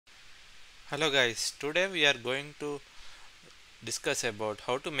Hello guys, today we are going to discuss about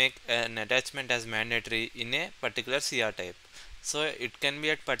how to make an attachment as mandatory in a particular CR type. So it can be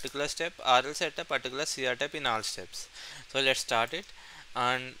at particular step or else at a particular CR type in all steps. So let's start it,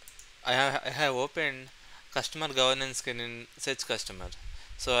 and I have opened customer governance screen in Search Customer.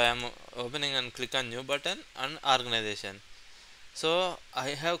 So I am opening and click on new button and organization. So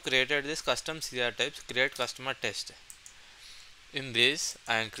I have created this custom CR types create customer test. In this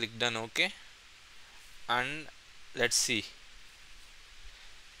I am clicked on OK, and let's see.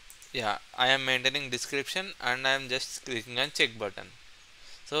 Yeah, I am maintaining description and I am just clicking on check button.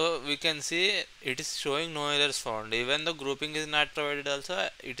 So we can see it is showing no errors found. Even the grouping is not provided also,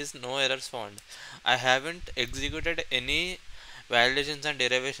 it is no errors found. I haven't executed any validations and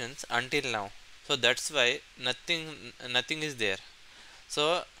derivations until now. So that's why nothing is there.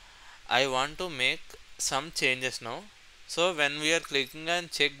 So I want to make some changes now. So when we are clicking on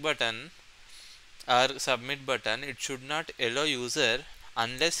check button or submit button, it should not allow user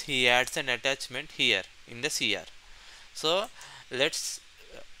unless he adds an attachment here in the CR. So let's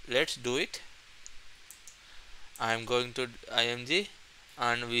do it. I am going to IMG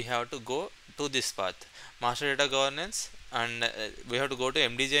and we have to go to this path, master data governance, and we have to go to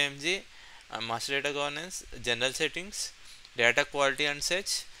MDG master data governance, general settings, data quality and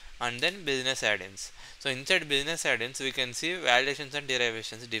such, and then business add-ins. So inside business add-ins we can see validations and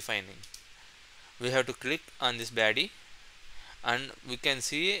derivations defining. We have to click on this baddie, and we can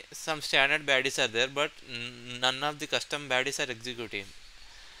see some standard baddies are there, but none of the custom baddies are executing.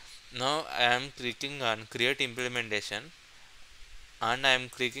 Now I am clicking on create implementation and I am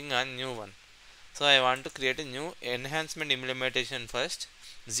clicking on new one. So I want to create a new enhancement implementation first,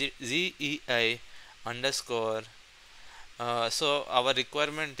 ZEI underscore. So our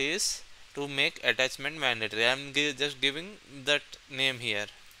requirement is to make attachment mandatory. I am just giving that name here,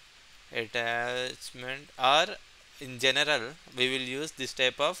 attachment, or in general we will use this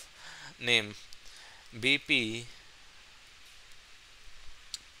type of name, BP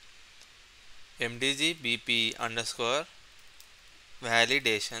MDG BP underscore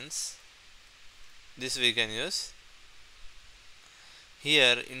validations. This we can use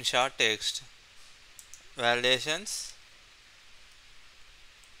here in short text, validations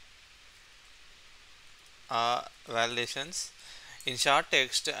validations. In short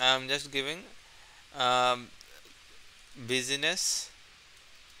text I am just giving business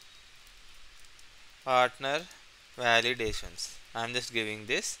partner validations. I am just giving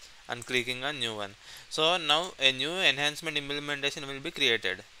this and clicking on new one. So now a new enhancement implementation will be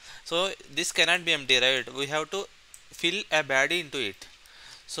created. So this cannot be empty, right? We have to fill a baddie into it.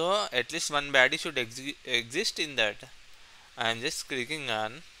 So at least one baddie should exist in that. I am just clicking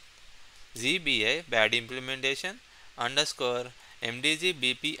on ZBI baddie implementation underscore MDG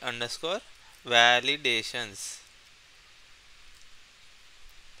BP underscore validations.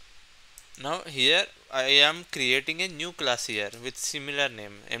 Now here I am creating a new class here with similar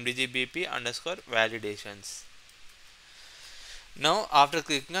name mdgbp underscore validations. Now after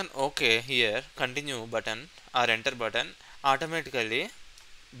clicking on OK here, continue button or enter button, automatically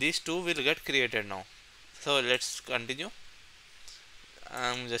these two will get created now. So let's continue. I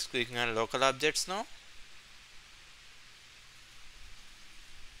am just clicking on local objects now.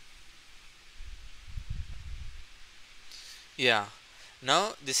 Yeah,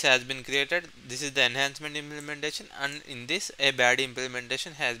 now this has been created. This is the enhancement implementation, and in this a baddie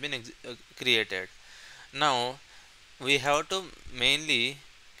implementation has been created. Now we have to mainly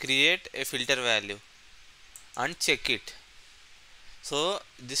create a filter value and check it. So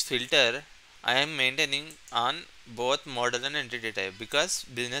this filter I am maintaining on both model and entity type, because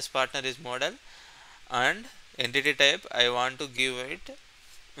business partner is model and entity type I want to give it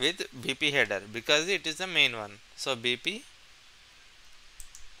with BP header because it is the main one. So BP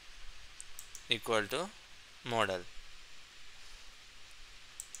equal to model,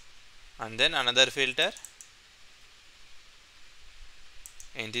 and then another filter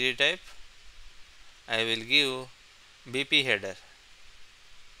entity type I will give BP header,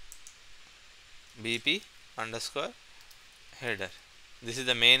 BP underscore header. This is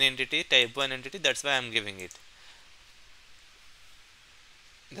the main entity, type 1 entity, that's why I am giving it.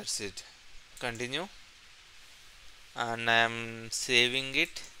 That's it. Continue, and I am saving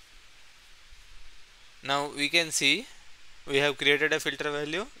it. Now we can see we have created a filter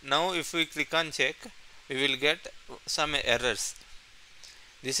value. Now if we click on check, we will get some errors.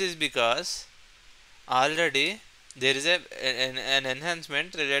 This is because already there is an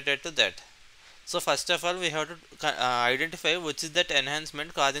enhancement related to that. So first of all we have to identify which is that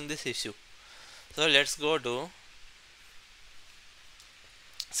enhancement causing this issue. So let's go to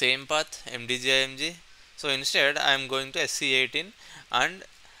same path MDG. So instead I am going to SC18 and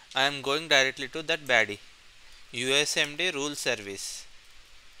I am going directly to that baddie USMD rule service.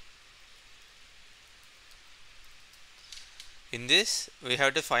 In this we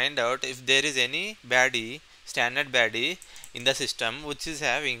have to find out if there is any baddie, standard baddie in the system which is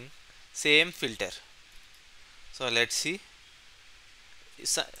having same filter. So let's see.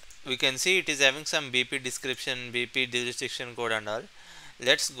 So we can see it is having some BP description, BP jurisdiction code and all.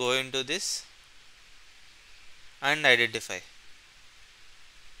 Let's go into this and identify.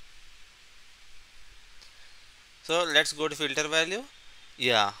 So let's go to filter value.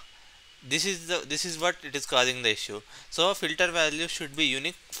 Yeah, this is what it is causing the issue. So filter value should be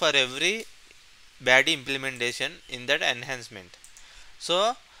unique for every baddie implementation in that enhancement.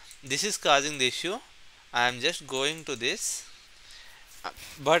 So this is causing the issue. I am just going to this,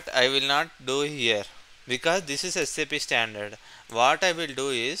 but I will not do here because this is SAP standard. What I will do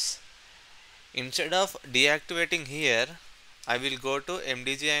is, instead of deactivating here, I will go to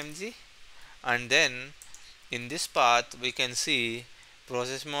MDG and then in this path we can see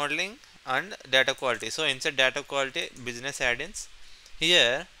process modeling and data quality. So inside data quality, business add-ins,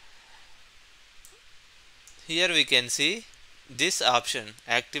 here we can see this option,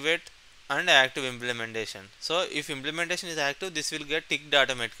 activate and active implementation. So if implementation is active, this will get ticked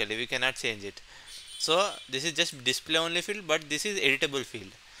automatically, we cannot change it. So this is just display only field, but this is editable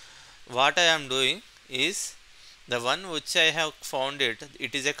field. What I am doing is, the one which I have found it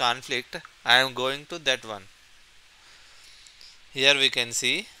is a conflict, I am going to that one. Here we can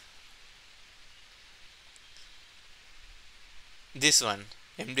see this one,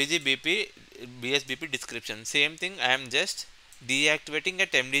 MDG BP BSBP description. Same thing, I am just deactivating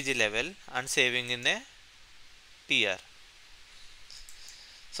at MDG level and saving in a TR.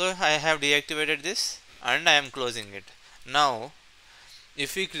 So I have deactivated this and I am closing it. Now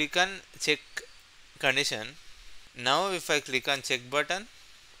if we click on check condition, now if I click on check button,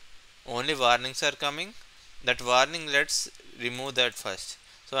 only warnings are coming. That warning, let's remove that first.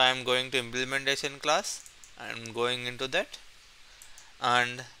 So I am going to implementation class, I am going into that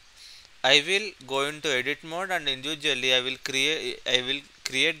and I will go into edit mode and individually I will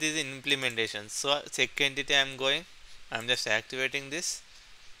create these implementations. So check entity I am going, I am just activating this.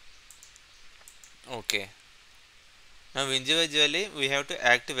 Okay. Now individually we have to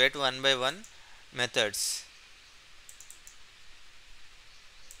activate one by one methods.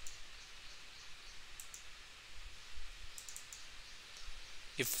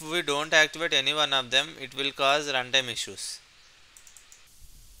 If we don't activate any one of them, it will cause runtime issues.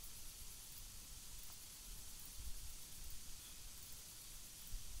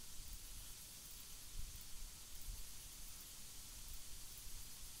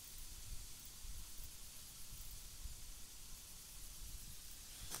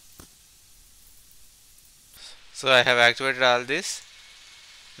 So I have activated all this.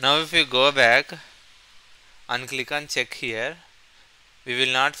 Now if we go back and click on check here, we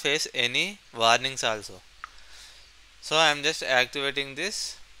will not face any warnings also. So I am just activating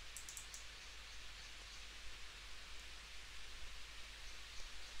this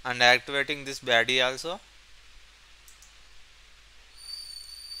and activating this baddie also.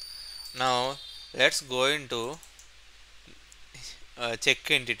 Now let's go into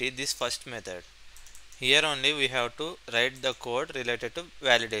check entity, this first method. Here only we have to write the code related to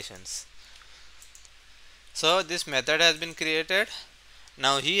validations. So this method has been created.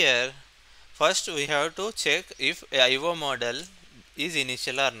 Now here first we have to check if IO model is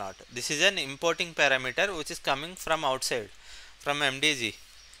initial or not. This is an importing parameter which is coming from outside, from MDG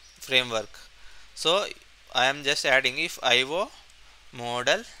framework. So I am just adding if IO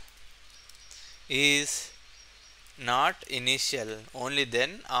model is not initial, only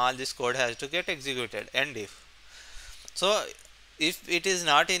then all this code has to get executed. And if so, if it is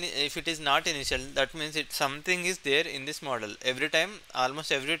not initial, that means something is there in this model. Every time,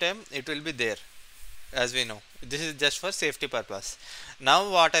 almost every time it will be there, as we know. This is just for safety purpose. Now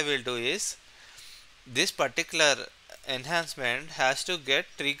what I will do is, this particular enhancement has to get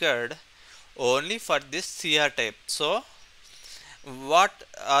triggered only for this CR type. So what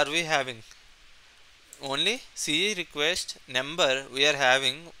are we having? Only CE request number we are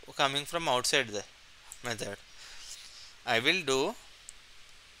having coming from outside the method. I will do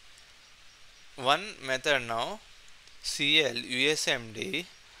one method now, CL USMD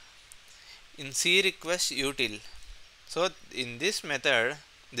in C request util. So in this method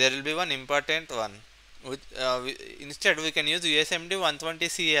there will be one important one, which instead we can use USMD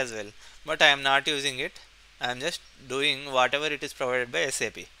 120C as well, but I am not using it. I am just doing whatever it is provided by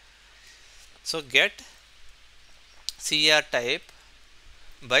SAP. So get CR type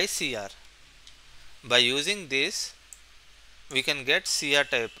by CR. By using this we can get CR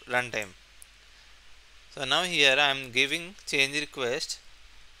type runtime. So now here I am giving change request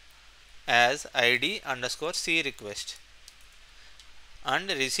as id underscore c request and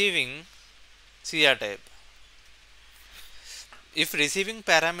receiving CR type. If receiving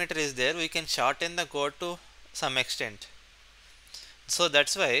parameter is there, we can shorten the code to some extent. So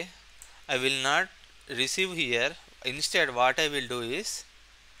that's why I will not receive here. Instead what I will do is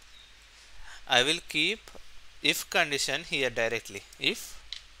I will keep if condition here directly. If,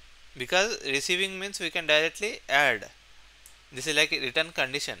 because receiving means we can directly add. This is like a return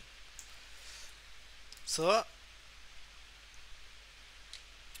condition. So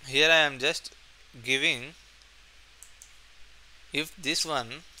here I am just giving if this one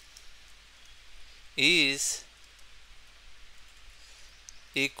is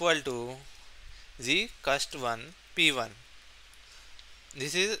equal to the cust1 p1.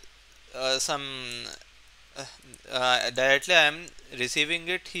 This is some directly I am receiving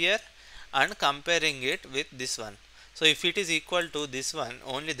it here and comparing it with this one. So if it is equal to this one,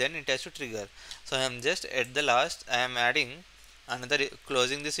 only then it has to trigger. So I am just at the last I am adding another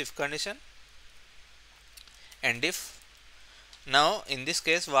closing this if condition, and if. Now in this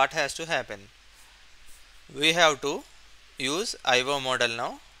case what has to happen? We have to use IO model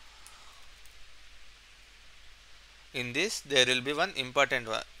now. In this there will be one important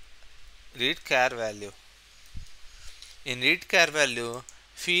one, read char value. In read char value,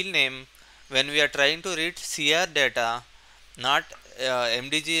 field name, when we are trying to read CR data, not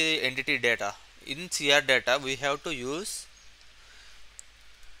MDG entity data, in CR data we have to use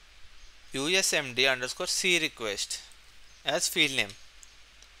USMD underscore C request as field name,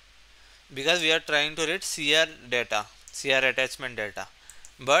 because we are trying to read CR data, CR attachment data.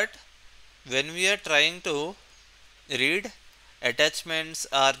 But when we are trying to read attachments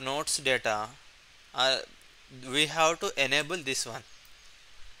or notes data, we have to enable this one.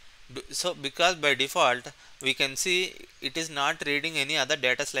 So because by default we can see it is not reading any other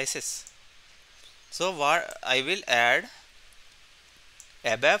data slices. So what I will add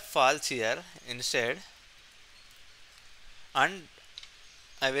abap false here instead, and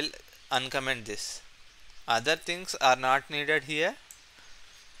I will uncomment this. Other things are not needed here.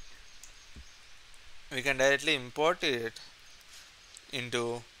 We can directly import it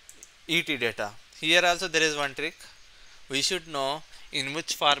into ET data. Here also there is one trick. We should know in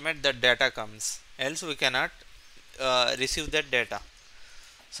which format that data comes, else we cannot receive that data.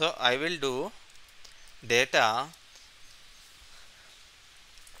 So I will do data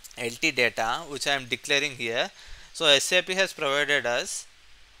LT data, which I am declaring here. So SAP has provided us,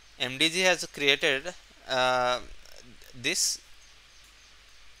 MDG has created this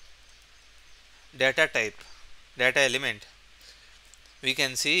data type, data element. We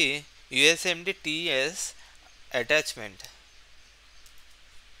can see USMD TS attachment.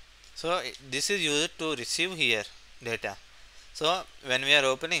 So this is used to receive here data. So when we are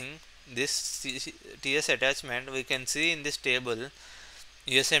opening this TS attachment, we can see in this table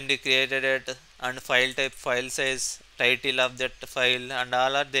USMD created it and file type, file size, title of that file, and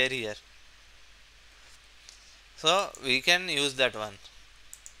all are there here. So we can use that one.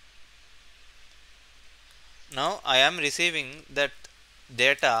 Now I am receiving that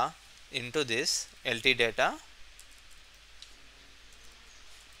data into this LT data,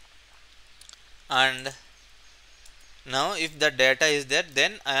 and now if the data is there,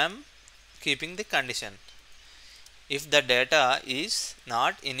 then I am keeping the condition. If the data is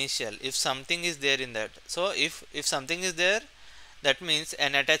not initial, if something is there in that, so if something is there, that means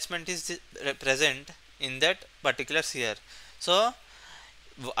an attachment is present in that particular CR. So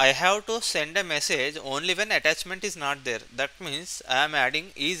I have to send a message only when attachment is not there. That means I am adding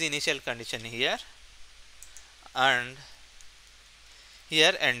is initial condition here, and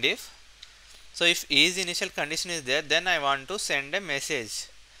here and if. So if is initial condition is there, then I want to send a message.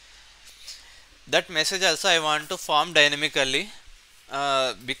 That message also I want to form dynamically,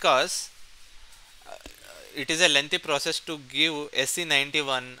 because it is a lengthy process to give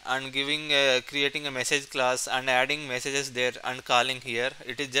SC91 and giving creating a message class and adding messages there and calling here.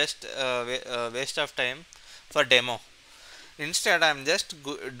 It is just waste of time for demo. Instead I am just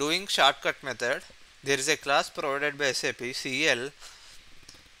doing shortcut method. There is a class provided by SAP CL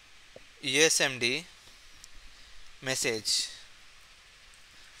USMD message.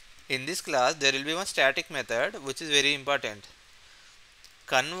 In this class there will be one static method which is very important.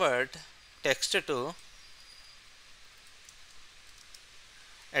 Convert text to,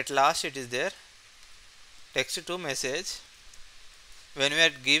 at last it is there, text to message, when we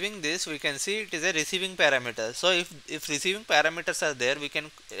are giving this, we can see it is a receiving parameter. So if receiving parameters are there, we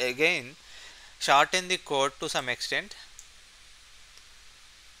can again shorten the code to some extent.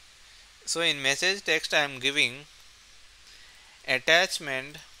 So in message text I am giving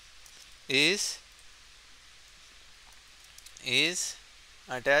attachment is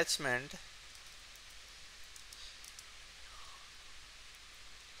attachment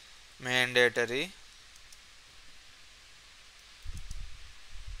mandatory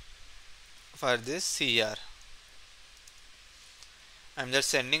for this CR. I am just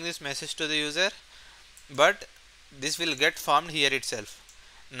sending this message to the user, but this will get formed here itself.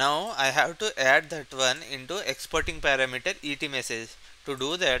 Now I have to add that one into exporting parameter et message. To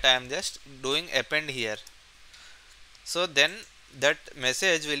do that, I am just doing append here. So then that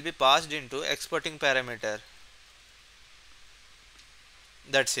message will be passed into exporting parameter.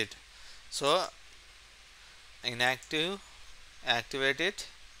 That's it. So inactive, activate it.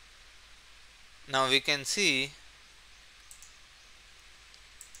 Now we can see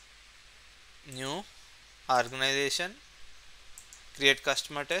new organization, create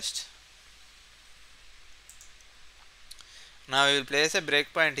customer test. Now we will place a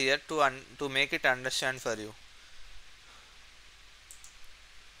breakpoint here to make it understand for you.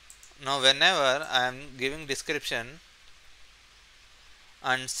 Now whenever I am giving description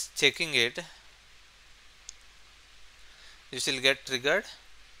and checking it, this will get triggered.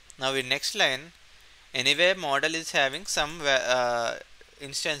 Now in next line, anyway model is having some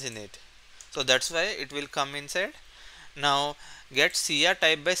instance in it, so that's why it will come inside. Now get CR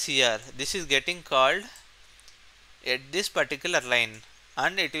type by CR, this is getting called at this particular line,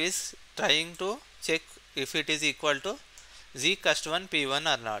 and it is trying to check if it is equal to zcust1 p1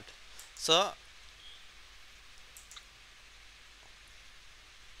 or not. So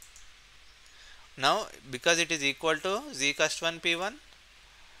now because it is equal to zcust1 p1,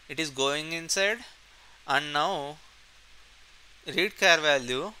 it is going inside, and now read char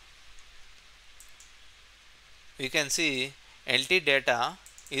value, we can see LT data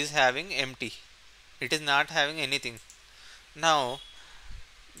is having empty, it is not having anything. Now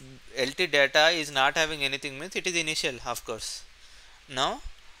LT data is not having anything means it is initial, of course. Now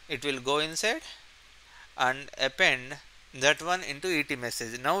it will go inside and append that one into ET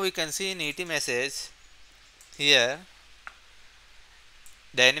message. Now we can see in ET message here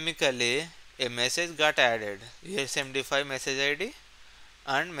dynamically a message got added, USMD5 message ID,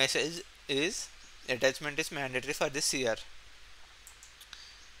 and message is attachment is mandatory for this CR.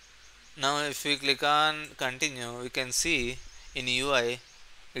 Now if we click on continue, we can see in UI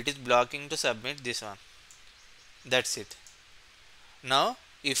it is blocking to submit this one. That's it. Now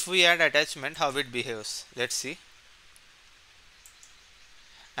if we add attachment, how it behaves, let's see.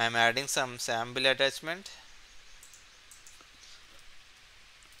 I am adding some sample attachment,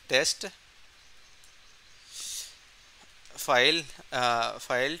 test file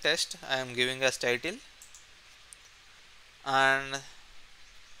test I am giving as title, and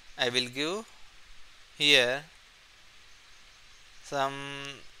I will give here some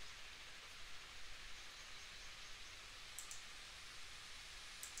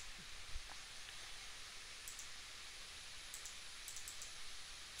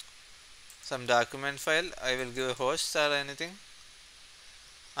document file. I will give a host or anything,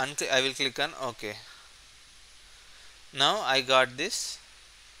 and I will click on OK. Now I got this.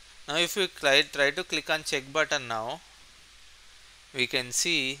 Now if we try to click on check button, now we can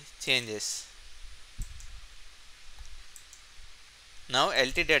see changes. Now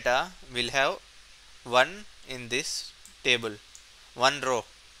LT data will have 1 in this table, 1 row.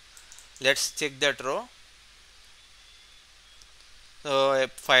 Let's check that row. So a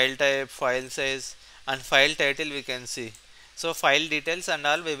file type, file size, and file title we can see. So file details and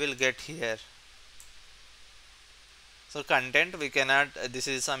all we will get here. So content we cannot, this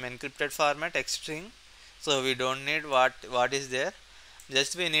is some encrypted format, text string, so we don't need what is there.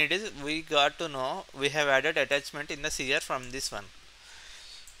 Just we need is, we got to know we have added attachment in the CR from this one.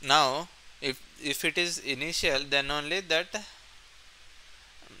 Now if it is initial, then only that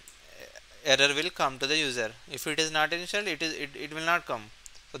error will come to the user. If it is not initial, it will not come.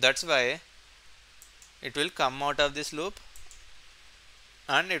 So that's why it will come out of this loop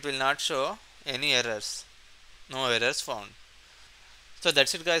and it will not show any errors. No errors found. So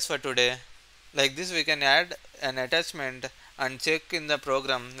that's it guys for today. Like this we can add an attachment and check in the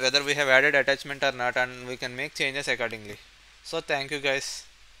program whether we have added attachment or not, and we can make changes accordingly. So thank you guys.